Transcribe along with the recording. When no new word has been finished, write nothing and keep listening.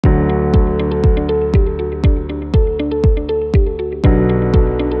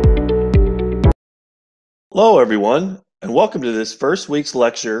Hello, everyone, and welcome to this first week's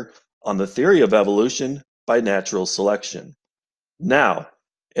lecture on the theory of evolution by natural selection. Now,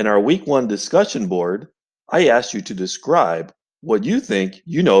 in our week one discussion board, I asked you to describe what you think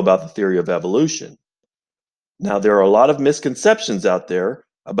you know about the theory of evolution. Now, there are a lot of misconceptions out there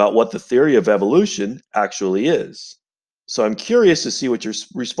about what the theory of evolution actually is. So I'm curious to see what your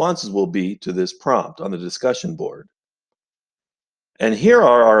responses will be to this prompt on the discussion board. And here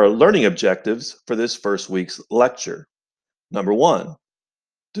are our learning objectives for this first week's lecture. Number one,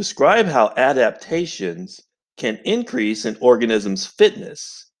 describe how adaptations can increase an organism's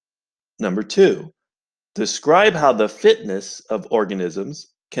fitness. Number two, describe how the fitness of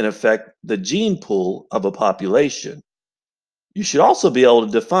organisms can affect the gene pool of a population. You should also be able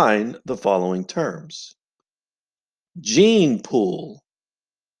to define the following terms: gene pool,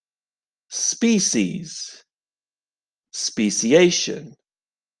 species, speciation,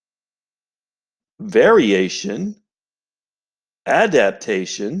 variation,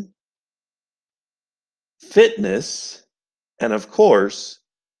 adaptation, fitness, and of course,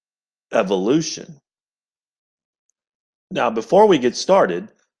 evolution. Now, before we get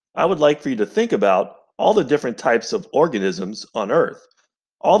started, I would like for you to think about all the different types of organisms on Earth,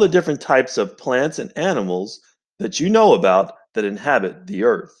 all the different types of plants and animals that you know about that inhabit the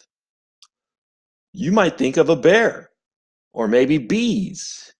Earth. You might think of a bear, or maybe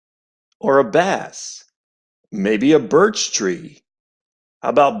bees, or a bass, maybe a birch tree.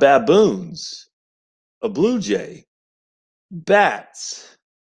 How about baboons, a blue jay, bats,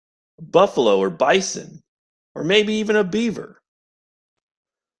 buffalo or bison, or maybe even a beaver?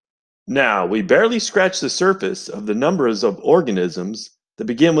 Now, we barely scratch the surface of the numbers of organisms that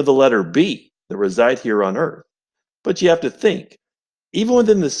begin with the letter B that reside here on Earth. But you have to think, even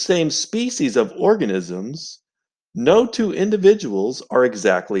within the same species of organisms, no two individuals are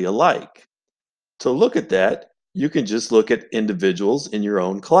exactly alike. To look at that, you can just look at individuals in your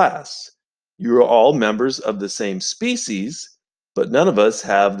own class. You are all members of the same species, but none of us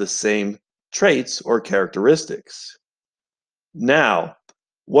have the same traits or characteristics. Now,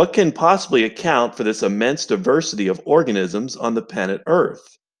 what can possibly account for this immense diversity of organisms on the planet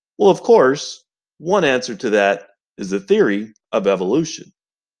Earth? Well, of course, one answer to that is the theory of evolution.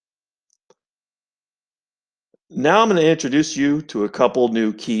 Now I'm going to introduce you to a couple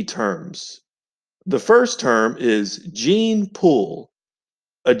new key terms. The first term is gene pool.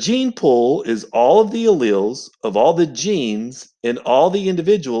 A gene pool is all of the alleles of all the genes in all the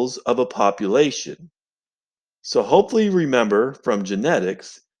individuals of a population. So hopefully you remember from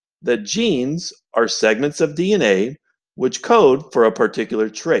genetics that genes are segments of DNA which code for a particular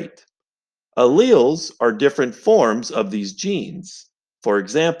trait. Alleles are different forms of these genes. For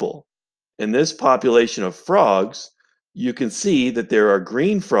example, in this population of frogs, you can see that there are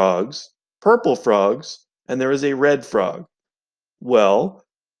green frogs, purple frogs, and there is a red frog. Well,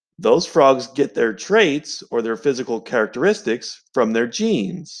 those frogs get their traits or their physical characteristics from their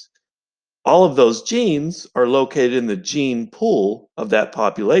genes. All of those genes are located in the gene pool of that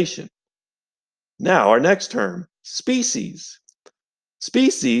population. Now, our next term, species.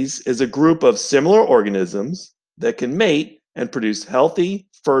 Species is a group of similar organisms that can mate and produce healthy,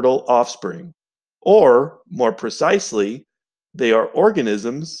 fertile offspring. Or, more precisely, they are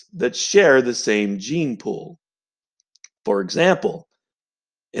organisms that share the same gene pool. For example,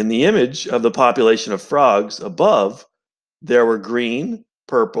 in the image of the population of frogs above, there were green,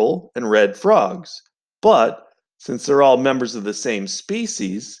 purple, and red frogs. But since they're all members of the same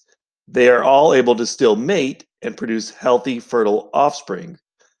species, they are all able to still mate and produce healthy, fertile offspring,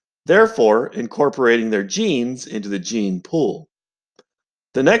 therefore incorporating their genes into the gene pool.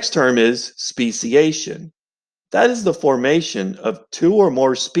 The next term is speciation. That is the formation of two or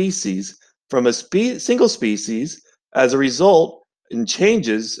more species from a single species as a result in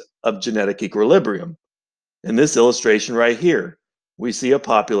changes of genetic equilibrium. In this illustration right here, we see a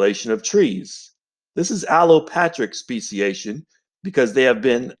population of trees. This is allopatric speciation because they have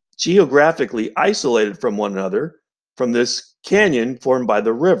been geographically isolated from one another from this canyon formed by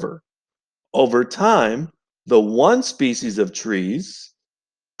the river. Over time, the one species of trees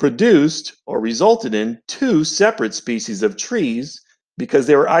produced or resulted in two separate species of trees because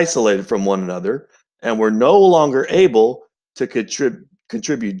they were isolated from one another and were no longer able to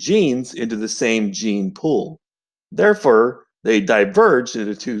contribute genes into the same gene pool. Therefore, they diverged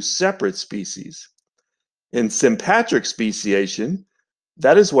into two separate species. In sympatric speciation,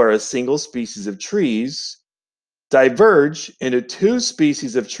 that is where a single species of trees diverge into two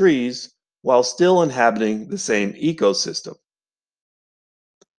species of trees while still inhabiting the same ecosystem.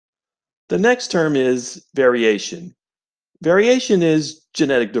 The next term is variation. Variation is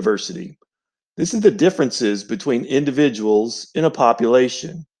genetic diversity. This is the differences between individuals in a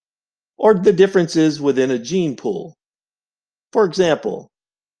population, or the differences within a gene pool. For example,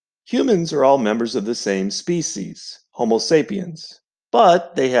 humans are all members of the same species, Homo sapiens,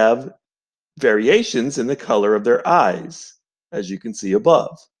 but they have variations in the color of their eyes, as you can see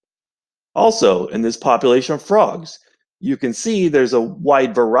above. Also, in this population of frogs, you can see there's a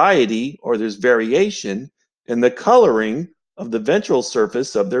wide variety or there's variation in the coloring of the ventral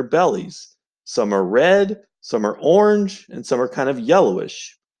surface of their bellies. Some are red, some are orange, and some are kind of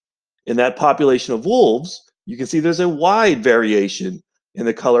yellowish. In that population of wolves, you can see there's a wide variation in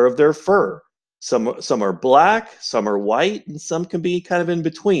the color of their fur. Some are black, some are white, and some can be kind of in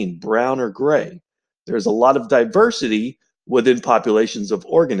between, brown or gray. There's a lot of diversity within populations of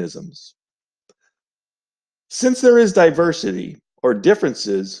organisms. Since there is diversity or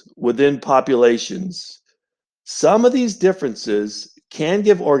differences within populations, some of these differences can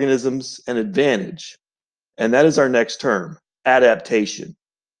give organisms an advantage, and that is our next term, adaptation.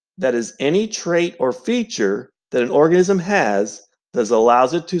 That is any trait or feature that an organism has that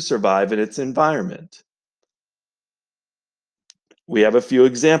allows it to survive in its environment. We have a few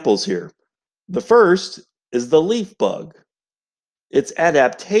examples here. The first is the leaf bug. Its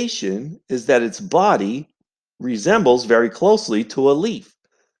adaptation is that its body resembles very closely to a leaf.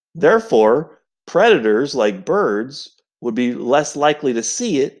 Therefore, predators like birds would be less likely to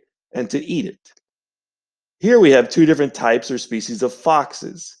see it and to eat it. Here we have two different types or species of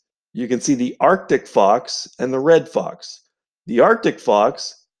foxes. You can see the Arctic fox and the red fox. The Arctic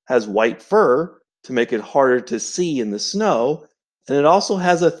fox has white fur to make it harder to see in the snow, and it also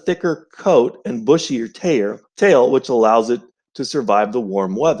has a thicker coat and bushier tail, which allows it to survive the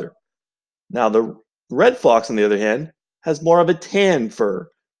warm weather. Now, the red fox, on the other hand, has more of a tan fur,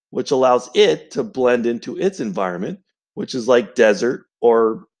 which allows it to blend into its environment, which is like desert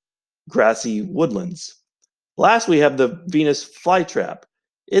or grassy woodlands. Last, we have the Venus flytrap.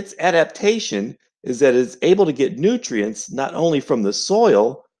 Its adaptation is that it's able to get nutrients not only from the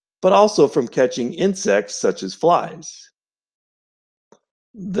soil, but also from catching insects such as flies.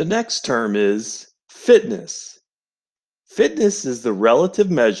 The next term is fitness. Fitness is the relative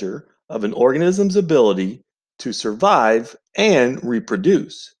measure of an organism's ability to survive and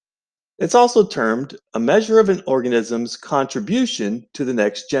reproduce. It's also termed a measure of an organism's contribution to the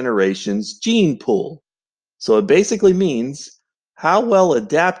next generation's gene pool. So it basically means how well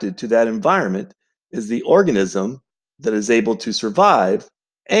adapted to that environment is the organism that is able to survive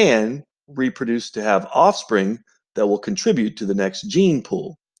and reproduce to have offspring that will contribute to the next gene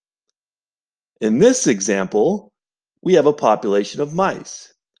pool. In this example, we have a population of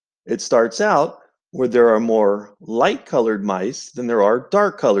mice. It starts out where there are more light-colored mice than there are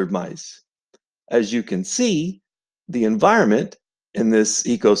dark-colored mice. As you can see, the environment in this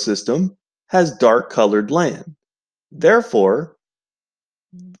ecosystem has dark-colored land. Therefore,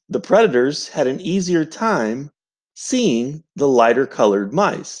 the predators had an easier time seeing the lighter-colored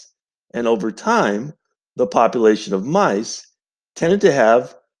mice, and over time, the population of mice tended to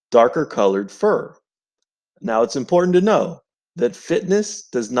have darker-colored fur. Now, it's important to know that fitness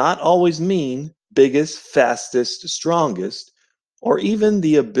does not always mean biggest, fastest, strongest, or even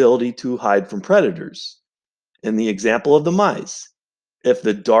the ability to hide from predators. In the example of the mice, if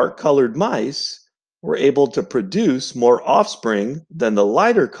the dark-colored mice were able to produce more offspring than the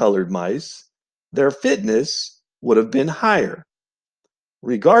lighter-colored mice, their fitness would have been higher,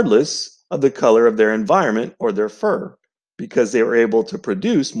 regardless of the color of their environment or their fur, because they were able to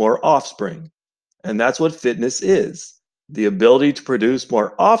produce more offspring. And that's what fitness is, the ability to produce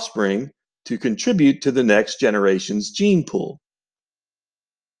more offspring to contribute to the next generation's gene pool.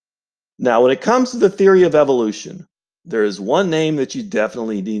 Now, when it comes to the theory of evolution, there is one name that you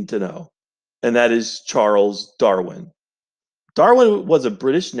definitely need to know, and that is Charles Darwin. Darwin was a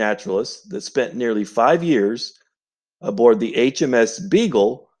British naturalist that spent nearly 5 years aboard the HMS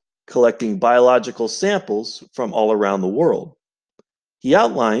Beagle collecting biological samples from all around the world. He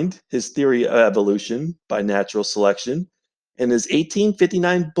outlined his theory of evolution by natural selection in his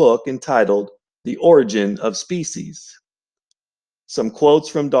 1859 book entitled The Origin of Species. Some quotes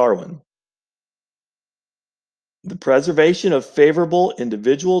from Darwin. The preservation of favorable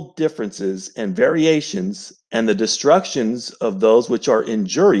individual differences and variations and the destructions of those which are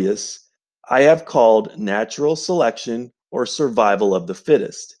injurious, I have called natural selection or survival of the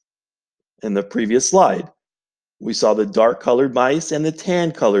fittest. In the previous slide, we saw the dark-colored mice and the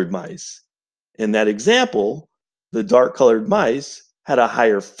tan-colored mice. In that example, the dark-colored mice had a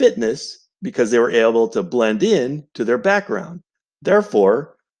higher fitness because they were able to blend in to their background.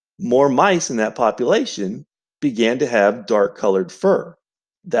 Therefore, more mice in that population began to have dark-colored fur.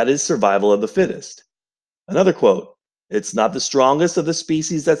 That is survival of the fittest. Another quote, it's not the strongest of the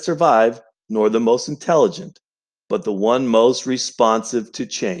species that survive, nor the most intelligent, but the one most responsive to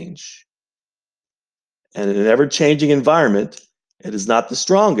change. And in an ever-changing environment, it is not the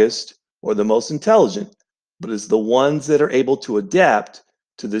strongest or the most intelligent, but is the ones that are able to adapt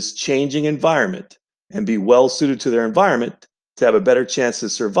to this changing environment and be well suited to their environment to have a better chance to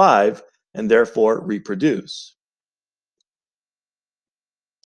survive and therefore reproduce.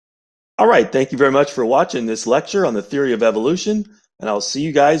 All right, thank you very much for watching this lecture on the theory of evolution, and I'll see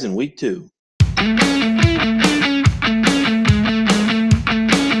you guys in week 2.